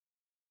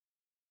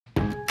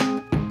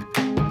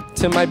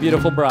to my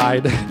beautiful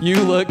bride.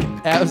 You look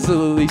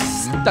absolutely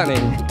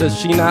stunning. Does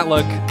she not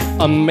look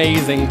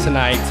amazing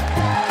tonight?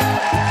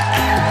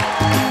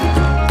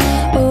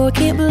 Oh, I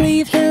can't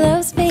believe he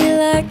loves me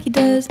like he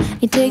does.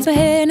 He takes my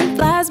hand and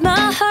flies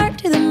my heart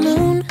to the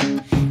moon.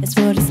 It's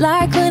what it's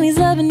like when he's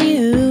loving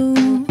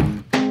you.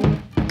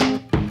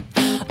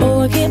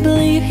 Oh, I can't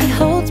believe he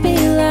holds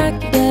me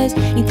like he does.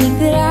 You think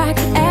that I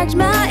could act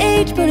my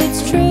age, but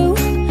it's true.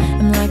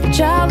 I'm like a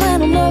child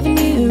when I'm loving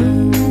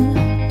you.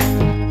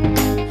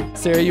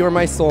 Sarah, you are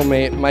my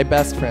soulmate, my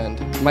best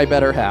friend, my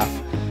better half.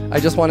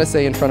 I just want to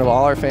say in front of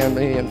all our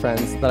family and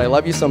friends that I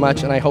love you so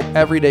much, and I hope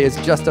every day is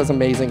just as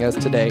amazing as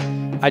today.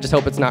 I just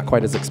hope it's not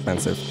quite as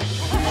expensive.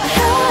 I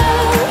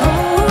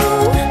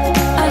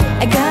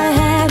gotta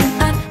have him,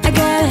 I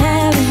gotta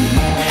have him.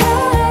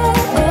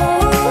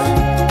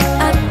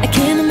 I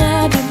can't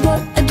imagine what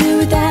I'd do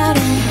without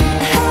him.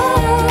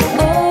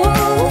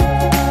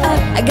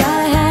 I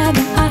gotta have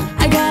him,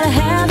 I gotta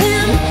have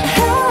him.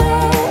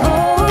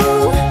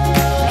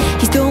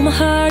 He stole my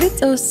heart,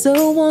 it's oh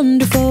so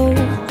wonderful.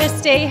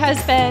 This day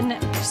has been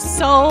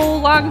so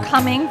long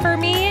coming for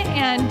me,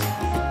 and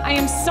I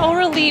am so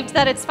relieved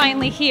that it's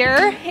finally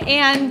here.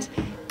 And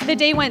the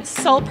day went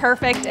so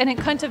perfect, and it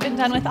couldn't have been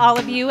done with all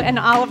of you and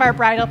all of our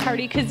bridal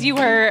party, because you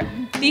were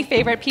the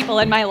favorite people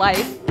in my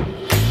life.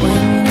 When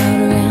you're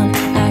not around,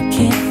 I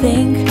can't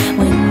think.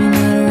 When you're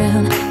not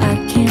around, I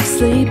can't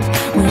sleep.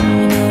 When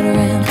you're not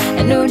around,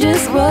 I know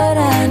just what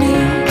I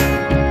need.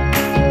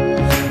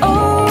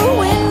 Oh,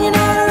 when you're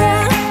not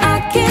around,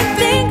 I can't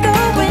think.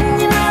 Oh, when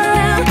you're not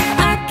around,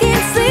 I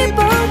can't sleep.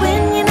 Oh,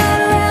 when you're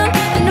not around,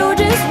 I know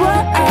just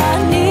what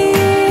I need.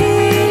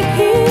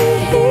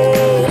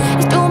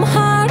 You stole my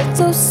heart,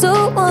 it's oh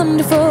so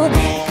wonderful.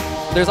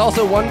 There's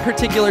also one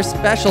particular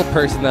special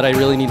person that I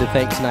really need to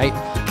thank tonight.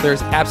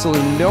 There's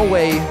absolutely no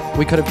way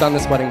we could have done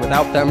this wedding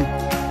without them.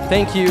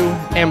 Thank you,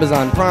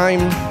 Amazon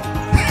Prime.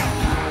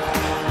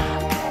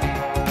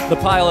 The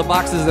pile of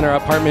boxes in our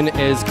apartment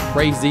is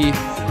crazy.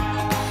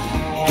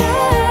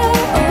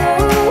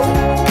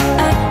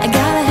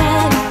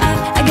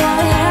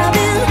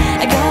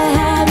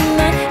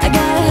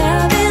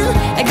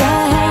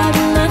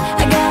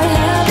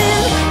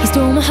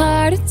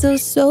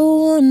 So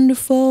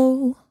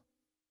wonderful.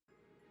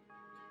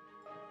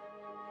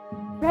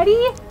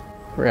 Ready?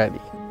 Ready.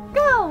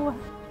 Go!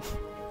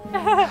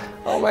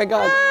 Oh my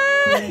God,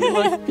 you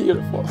look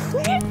beautiful.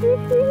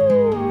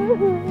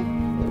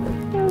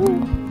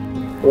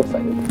 We're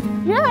excited.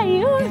 Yeah,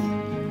 you.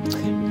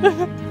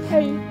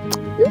 Hey.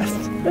 Yes.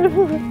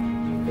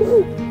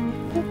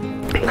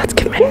 Let's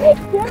get married.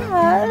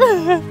 Yeah.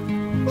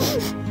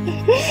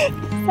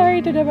 Sorry, I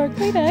didn't have our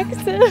Kleenex.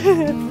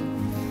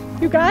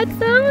 You got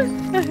some?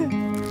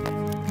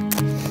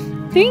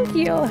 Thank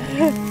you. Oh,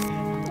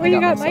 you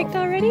got mic'd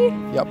already?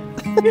 Yep.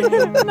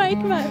 Mike.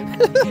 I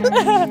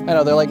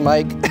know, they're like,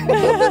 Mike.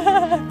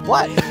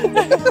 What?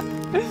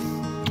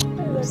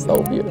 You're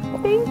so beautiful.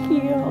 Thank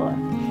you.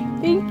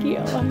 Thank you.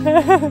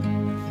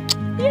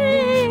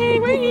 Yay,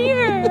 we're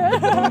here.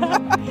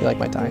 You like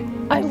my tie?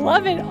 I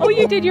love it. Oh,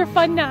 you did your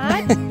fun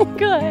knot?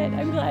 Good.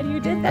 I'm glad you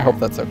did that. I hope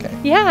that's okay.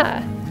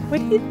 Yeah. What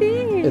do you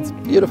think? It's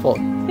beautiful.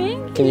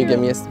 Thank you. Can you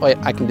give me a... Wait,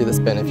 I can do the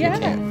spin if you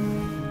can.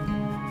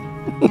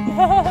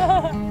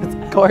 It's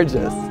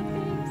gorgeous.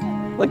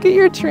 Look at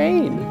your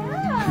train.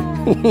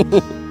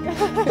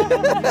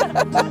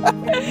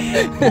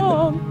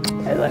 Oh,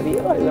 I love you.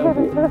 I love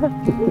you.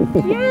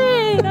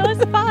 Yay, that was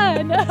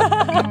fun.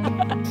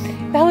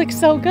 That looks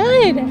so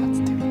good.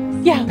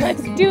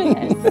 Let's do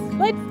this.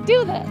 Let's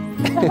do this.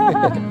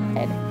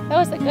 That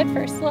was a good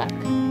first look.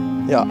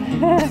 Yeah.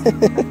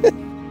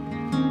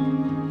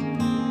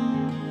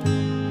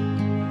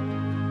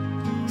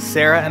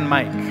 Sarah and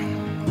Mike,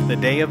 the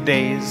day of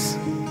days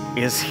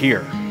is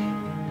here.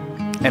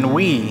 And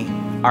we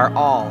are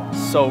all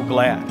so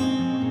glad.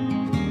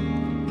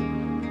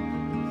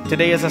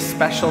 Today is a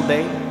special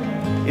day.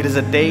 It is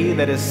a day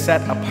that is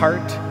set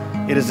apart.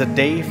 It is a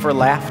day for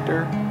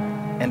laughter.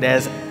 And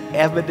as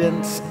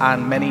evidence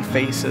on many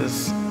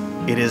faces,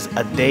 it is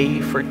a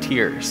day for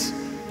tears.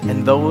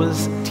 And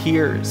those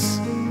tears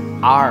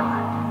are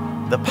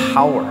the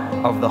power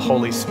of the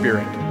Holy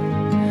Spirit.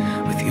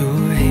 With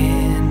your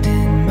hand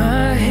in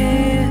my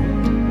hand,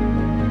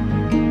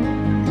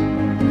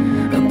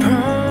 a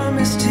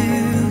promise to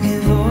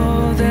give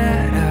all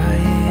that I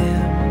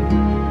am.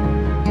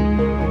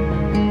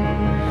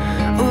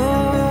 Oh,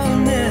 I'll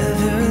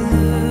never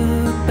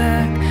look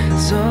back,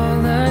 'cause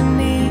all I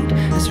need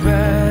is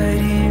right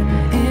here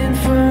in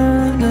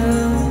front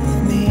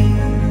of me.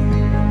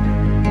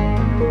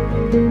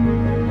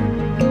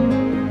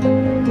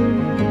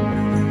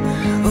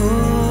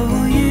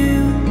 Oh,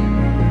 you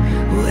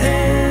will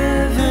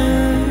ever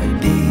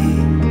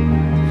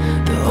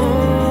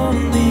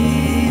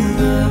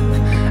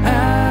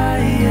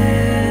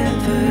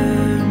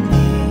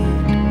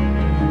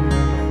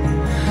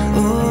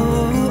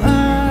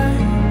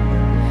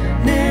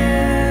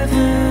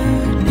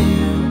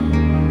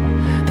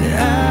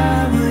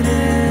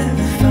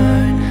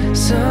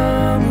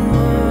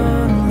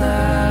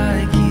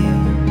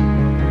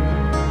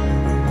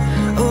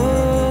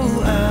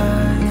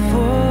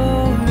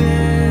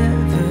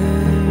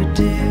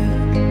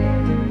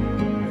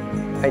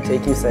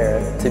take you,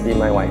 Sarah, to be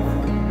my wife,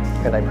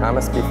 and I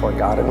promise before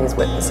God and these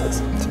witnesses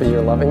to be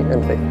your loving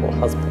and faithful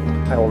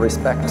husband. I will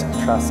respect,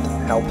 trust,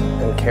 help,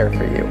 and care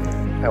for you.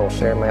 I will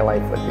share my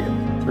life with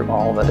you through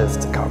all that is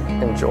to come,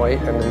 in joy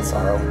and in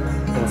sorrow,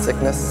 in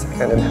sickness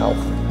and in health.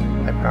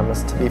 I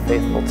promise to be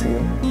faithful to you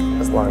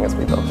as long as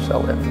we both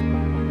shall live.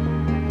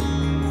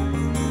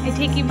 I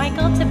take you,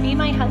 Michael, to be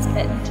my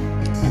husband,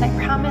 and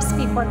I promise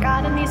before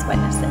God and these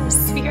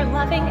witnesses to be your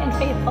loving and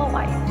faithful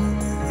wife.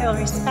 I will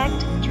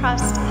respect,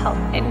 trust, help,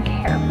 and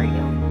care for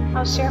you.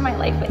 I'll share my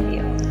life with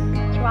you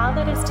through all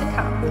that is to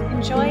come,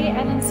 in joy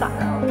and in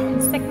sorrow,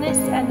 in sickness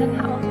and in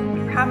health.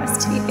 I promise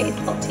to be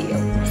faithful to you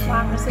as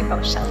long as we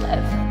both shall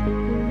live.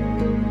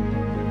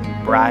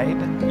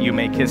 Bride, you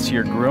may kiss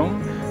your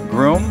groom.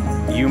 Groom,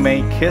 you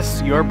may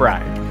kiss your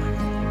bride.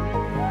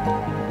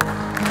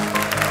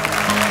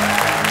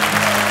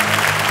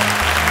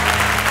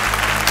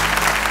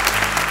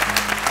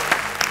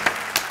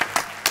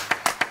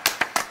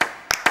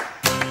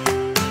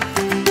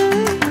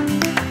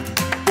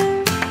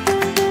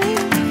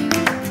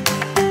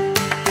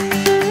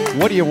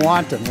 What do you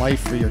want in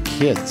life for your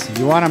kids?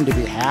 You want them to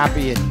be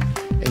happy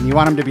and you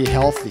want them to be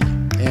healthy.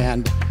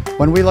 And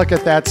when we look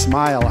at that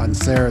smile on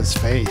Sarah's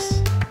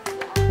face,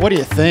 what do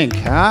you think,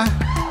 huh?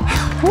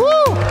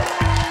 Woo!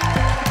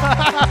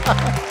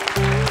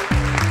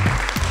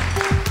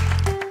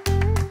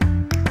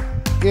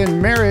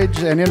 In marriage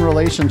and in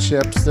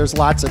relationships, there's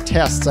lots of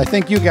tests. I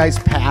think you guys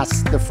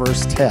passed the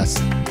first test.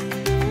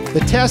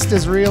 The test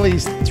is really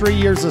 3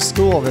 years of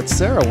school that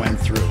Sarah went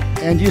through,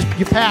 and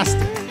you passed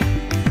it.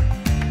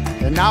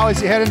 And now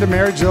as you head into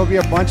marriage, there'll be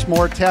a bunch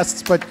more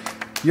tests, but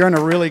you're in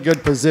a really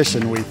good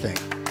position, we think.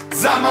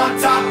 I'm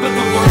on top of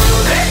the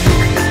world, eh?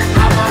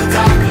 I'm on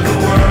top of the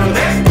world,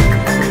 eh?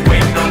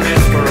 Waiting on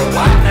this for a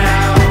while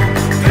now,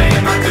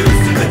 paying my dues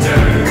to the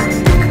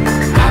dirt.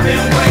 I've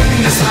been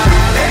waiting to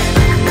smile, eh?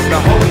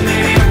 Been holding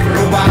it in for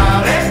a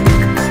while, eh?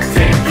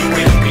 Take you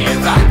with me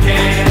if I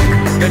can.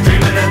 Been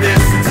dreaming of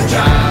this since a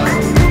child.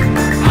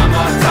 I'm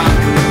on top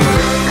of the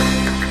world.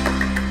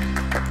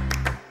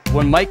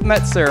 When Mike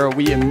met Sarah,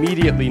 we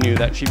immediately knew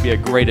that she'd be a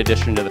great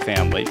addition to the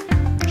family.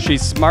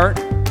 She's smart,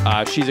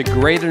 she's a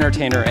great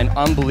entertainer, and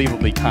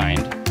unbelievably kind.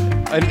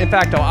 In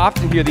fact, I'll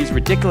often hear these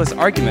ridiculous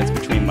arguments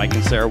between Mike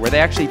and Sarah where they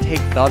actually take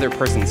the other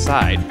person's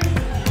side.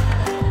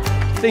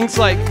 Things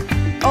like,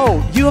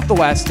 oh, you have the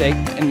last steak,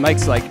 and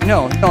Mike's like,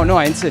 no,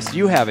 I insist,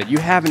 you have it. You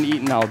haven't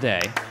eaten all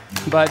day.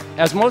 But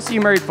as most of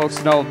you married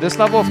folks know, this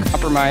level of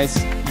compromise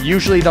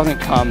usually doesn't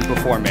come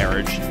before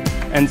marriage.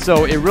 And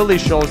so it really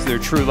shows their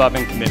true love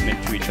and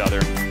commitment to each other.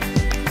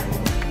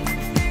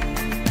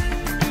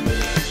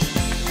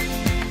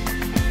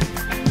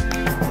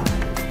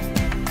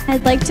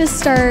 I'd like to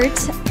start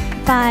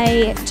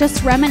by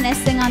just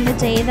reminiscing on the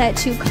day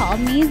that you called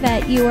me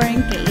that you were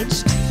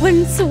engaged.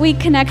 Once we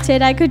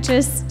connected, I could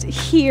just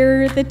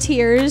hear the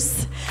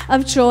tears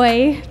of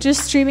joy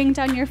just streaming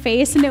down your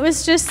face, and it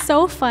was just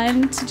so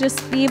fun to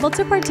just be able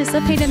to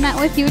participate in that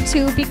with you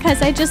too,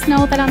 because I just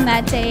know that on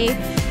that day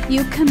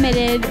you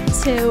committed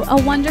to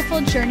a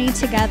wonderful journey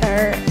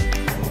together.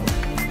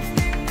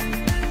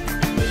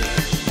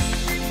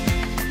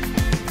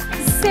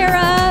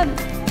 Sarah,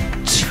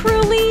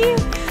 truly,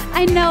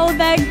 I know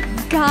that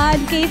God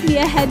gave me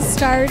a head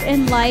start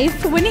in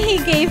life when He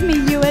gave me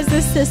you as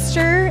a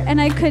sister,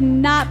 and I could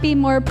not be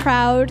more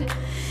proud.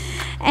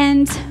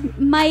 And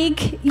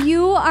Mike,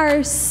 you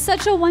are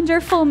such a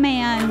wonderful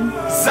man.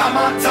 I'm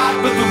on top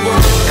of the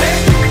world,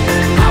 eh?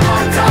 I'm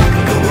on top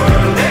of the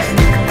world, eh?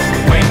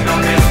 Waiting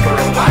on this for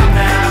a while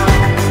now,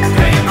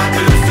 paying my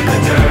dues to the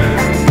dirt.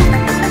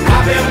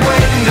 I've been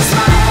waiting to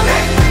smile,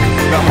 eh?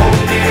 Been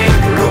holding it in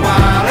for a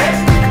while, eh?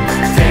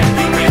 Take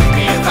you with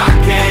me if I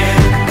can.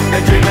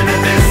 Been dreaming of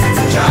this since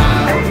a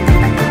child.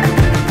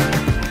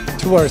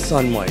 To our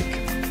son, Mike,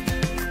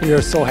 we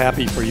are so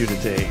happy for you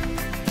today.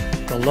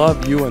 The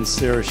love you and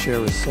Sarah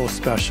share is so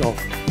special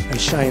and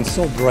shines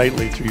so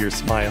brightly through your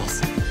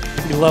smiles.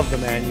 We love the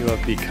man you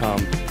have become.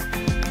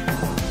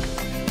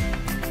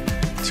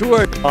 To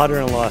our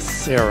daughter-in-law,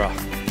 Sarah,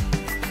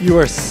 you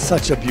are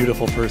such a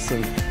beautiful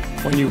person.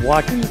 When you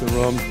walk into the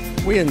room,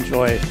 we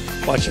enjoy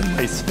watching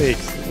Mike's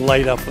face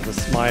light up with a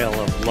smile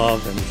of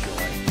love and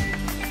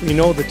joy. We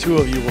know the two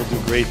of you will do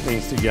great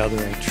things together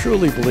and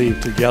truly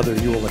believe together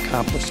you will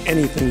accomplish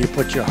anything you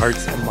put your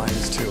hearts and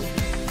minds to.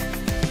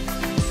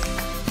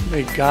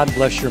 May God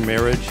bless your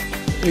marriage.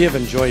 We have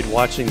enjoyed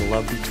watching the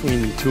love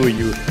between the two of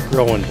you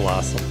grow and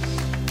blossom.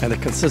 And the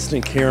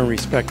consistent care and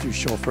respect you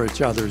show for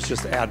each other is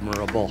just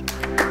admirable.